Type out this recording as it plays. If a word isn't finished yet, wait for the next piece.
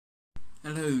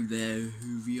Hello there,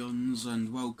 Whovions,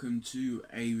 and welcome to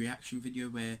a reaction video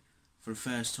where, for the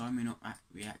first time, we're not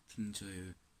reacting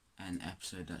to an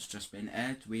episode that's just been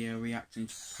aired. We are reacting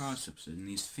to past episodes, and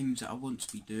these things that I want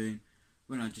to be doing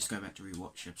when I just go back to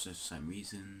rewatch episodes for some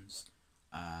reasons.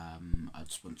 I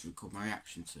just want to record my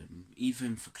reaction to them.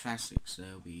 Even for classics,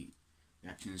 there'll be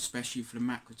reactions, especially for the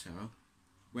Macro Terror.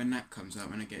 When that comes out,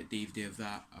 when I get a DVD of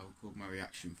that, I'll record my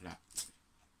reaction for that.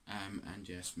 And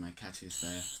yes, my cat is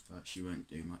there, but she won't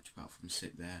do much apart from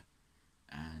sit there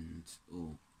and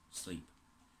sleep.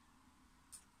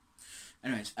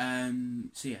 Anyways,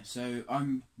 so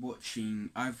I'm watching.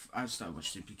 I've started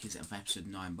watching it because of episode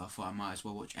 9, but I thought I might as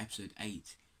well watch episode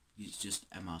 8 because it's just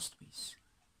a masterpiece.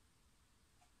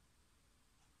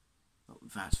 But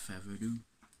without further ado,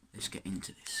 let's get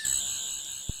into this.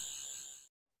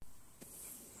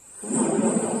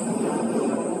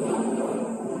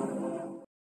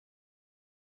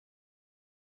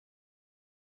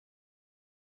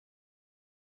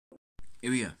 Here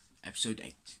we go, episode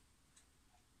 8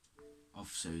 of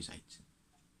series 8.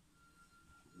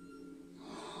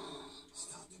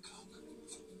 Start the clock.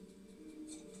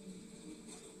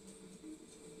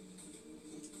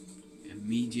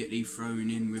 Immediately thrown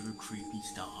in with a creepy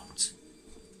start.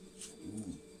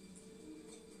 Ooh.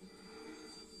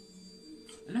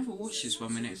 I never watched this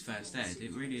one when it first aired.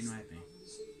 It really annoyed me.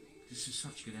 This is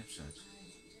such a good episode.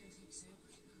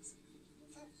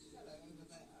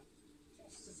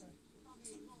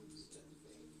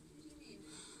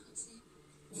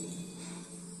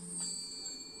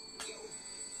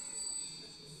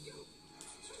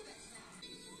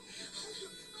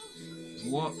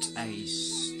 What a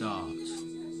start.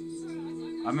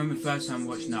 I remember the first time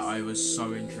watching that, I was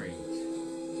so intrigued.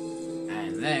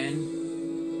 And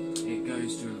then it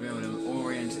goes to reveal the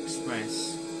Orient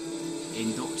Express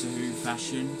in Doctor Who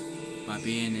fashion by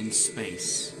being in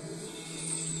space.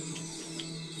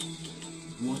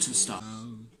 What a start.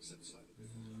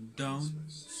 Don't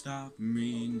stop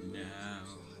me now.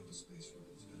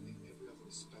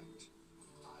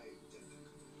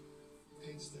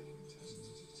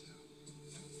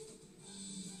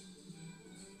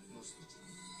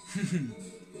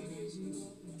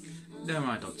 Don't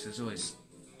mind, Doctor, there's always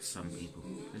some people.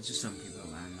 There's just some people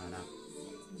around like that.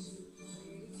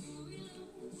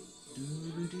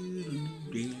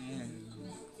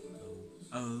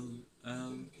 Oh.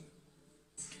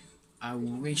 I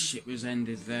wish it was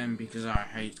ended then because I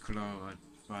hate Clara,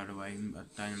 by the way. I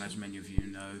don't imagine many of you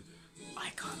know. I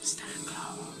can't stand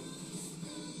Clara.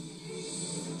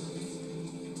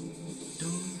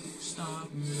 Don't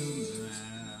stop me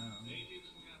now.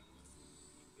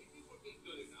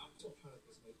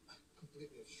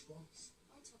 Completely of Schwartz.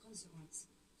 I went to a concert once.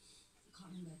 I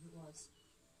can't remember who it was.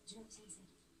 Do you know what Sam said?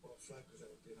 Well, frankly, that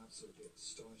would be an absolutely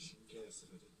astonishing guess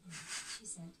if I didn't know. She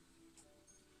said,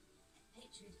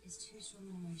 hatred is too strong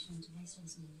an emotion to waste on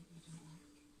something that you don't like.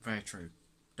 Very true.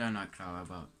 Don't like Clara,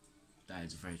 but that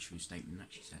is a very true statement that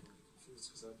she said.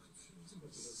 Confused because I'm confused. What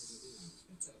does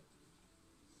it mean?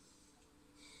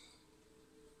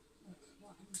 Look,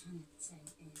 what I'm trying to say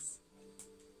is,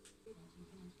 you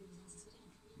can have people's houses for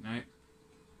dinner.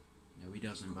 No, he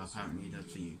doesn't, but apparently he does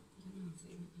for you. I don't know if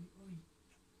it might be boring.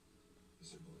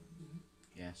 Is it boring?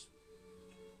 Yes.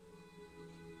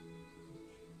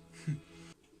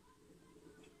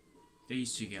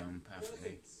 These two get on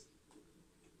perfectly.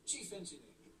 Chief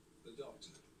Engineer, the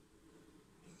Doctor.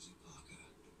 Rosie Parker.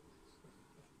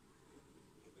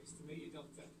 Nice to meet you,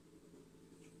 Doctor.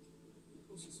 Of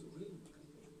course, it's a room.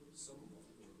 Someone or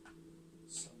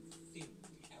something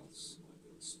else might be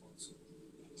responsible.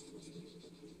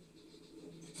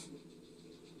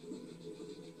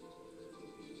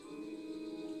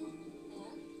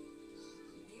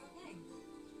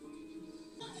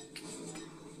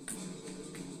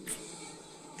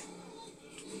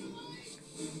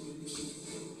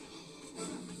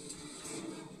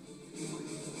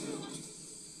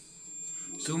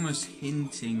 It's almost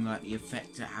hinting like the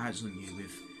effect it has on you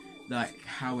with like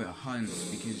how it hunts,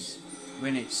 because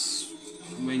when it's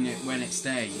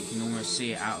there you can almost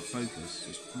see it out of focus.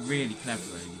 It's really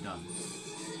cleverly done.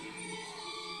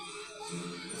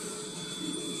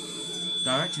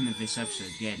 Directing of this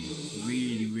episode again,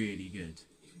 really good.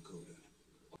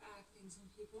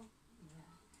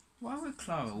 Why would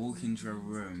Clara walk into a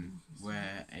room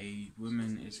where a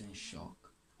woman is in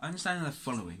shock? I understand they're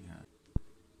following her.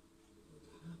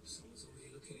 Someone's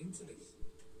already looking into this.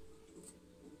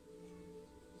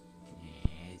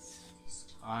 Yes.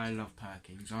 I love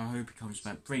Perkins. I hope he comes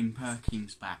back. Bring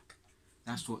Perkins back.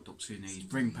 That's what Doctor Who needs.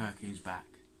 Bring Perkins back.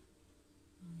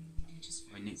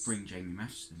 When they bring Jamie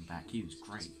Matheson back, he was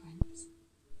great.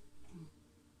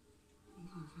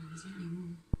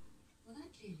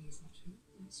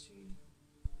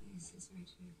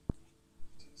 sorry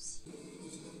too.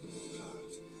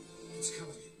 It's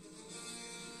coming.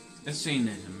 The scene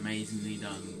is amazingly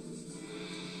done.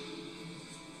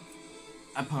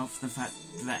 Apart from the fact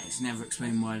that it's never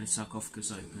explained why the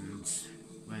sarcophagus opened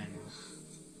when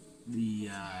the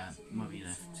mummy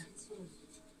left.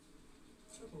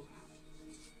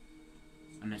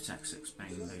 Unless that's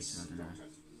explained later, I don't know.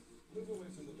 Move away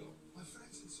from the door. My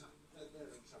friends inside. They're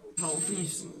in trouble. A lot of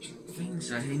these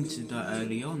things are hinted at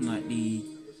early on, like the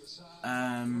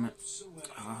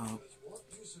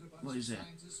what is it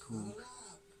called?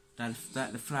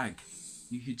 That the flag.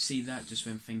 You could see that just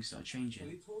when things start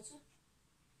changing.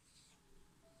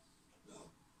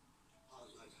 No.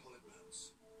 Hard like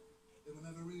holograms. They were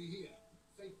never really here.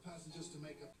 Fake passengers to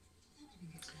make up.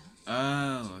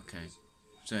 Oh, okay.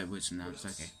 So it was announced,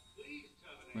 okay.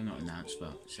 Well, not announced,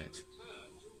 but said.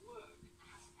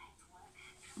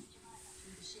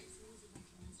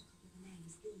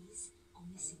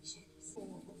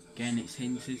 Again, it's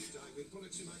hinted.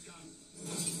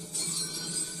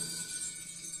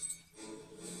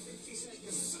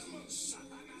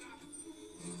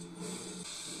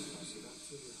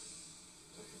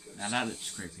 Now that looks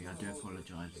creepy, I do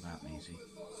apologise about Maisie.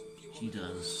 She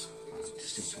does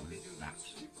sit on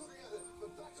laps.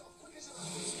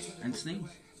 And sneeze.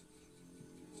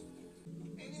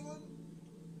 Anyone?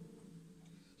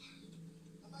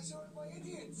 Am I surrounded by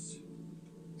idiots?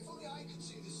 If only I could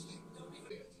see this thing. Don't be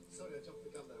weird. Sorry, I jumped the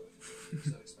gun there.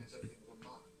 That explains everything but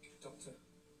Mark. Doctor,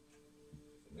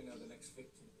 we know the next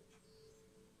victim.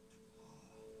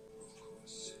 Of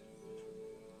course.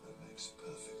 That makes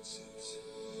perfect sense.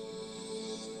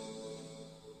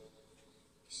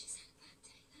 She's had a bad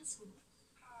day, that's all.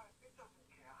 It doesn't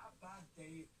care how bad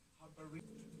day, how bereaved.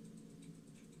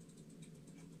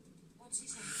 What's he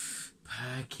saying?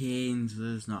 Perkins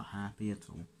was not happy at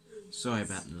all. Sorry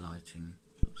about the lighting.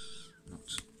 It's not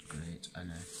great, I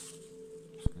know.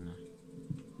 Just gonna do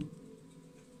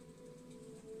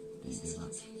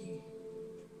that.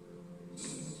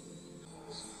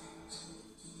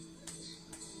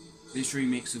 This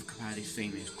remix of Capaldi's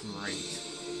theme is great.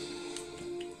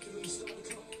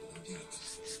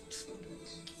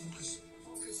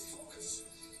 Focus.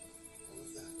 All of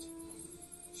that.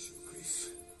 Your grief.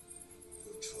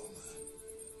 Your trauma.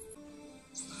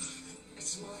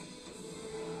 It's mine.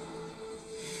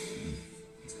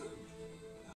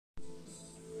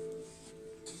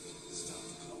 Start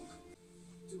the clock.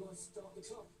 Do I start the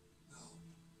clock? No.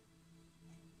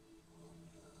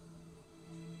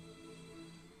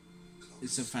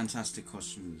 It's a fantastic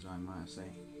costume design, might I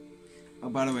say. Oh,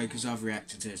 by the way, because I've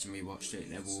reacted to this and rewatched it,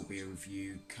 there will be a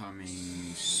review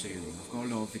coming soon. I've got a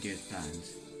lot of videos planned,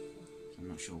 so I'm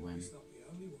not sure when. It's not the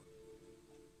only one.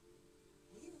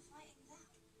 We were fighting that.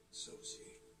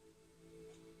 Susie.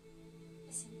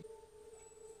 Listen,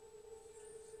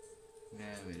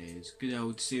 There it is. Good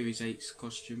old Series 8's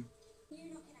costume.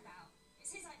 you knocking about.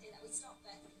 It's his idea that we stop,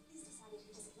 but he's decided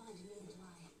he doesn't mind, and neither do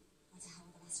I. What the hell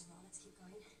with the rest of it all? Let's keep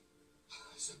going.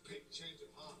 It's a big change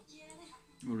of heart. Yeah, they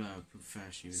happen. Although I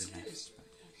prefer she would have left. Look,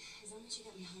 as long as you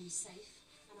get me home safe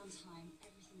and on time,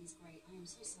 everything is great. I am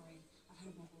so sorry. I've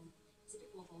had a wobble. It's a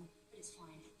bit wobble, but it's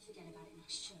fine. Forget about it, and I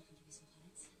sure can give you some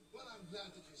planets. Well, I'm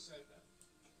glad that you said that.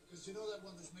 Because you know that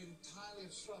one that's made entirely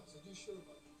of shrubs. Are you sure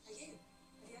about it? Are you?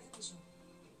 Have you ever been sure?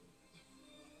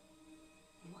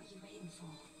 And what are you waiting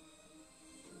for?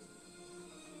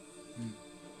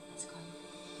 Let's go.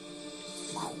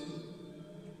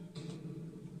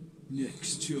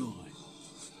 Next time.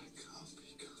 That can't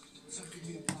be good. Something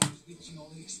nearby is reaching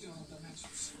all the external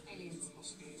dimensions. Aliens.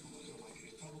 Possibly, I don't like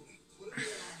it. Probably. Whatever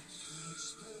they are, they're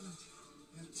experimenting.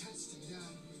 They're testing.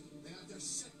 They are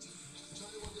dissecting.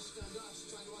 Trying to understand us.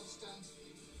 Trying to understand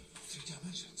 3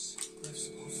 dimensions. Perhaps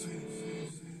more fair.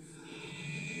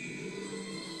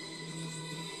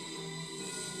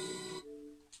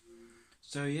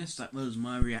 So yes, that was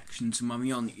my reaction to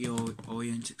Mummy on the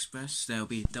Orient Express. There'll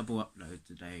be a double upload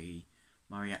today.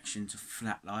 My reaction to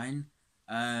Flatline.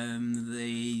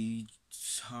 The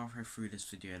halfway through this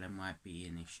video there might be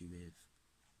an issue with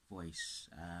voice.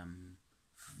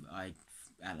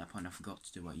 At that point I forgot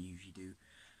to do what I usually do,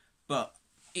 but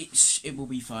it will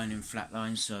be fine in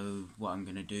Flatline. So what I'm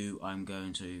gonna do, I'm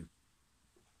going to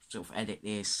sort of edit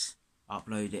this,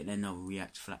 upload it, then I'll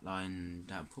react to Flatline.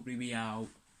 That'll probably be out.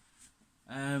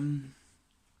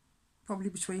 Probably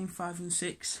between 5 and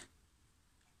 6.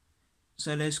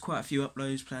 So there's quite a few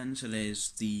uploads planned. So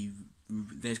there's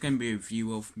going to be a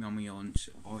review of Mummy on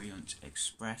Orient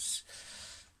Express.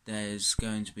 There's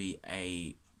going to be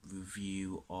a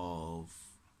review of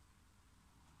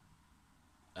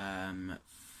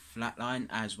Flatline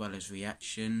as well as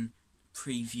reaction.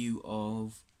 preview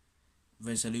of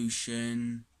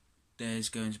Resolution. There's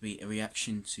going to be a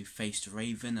reaction to Face the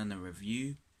Raven and a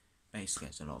review. Basically,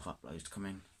 there's a lot of uploads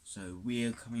coming, so we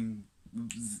are coming.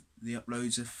 The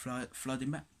uploads are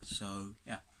flooding back. So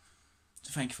yeah.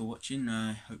 So thank you for watching.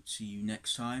 I hope to see you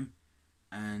next time.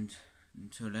 And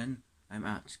until then, I'm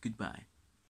out. Goodbye.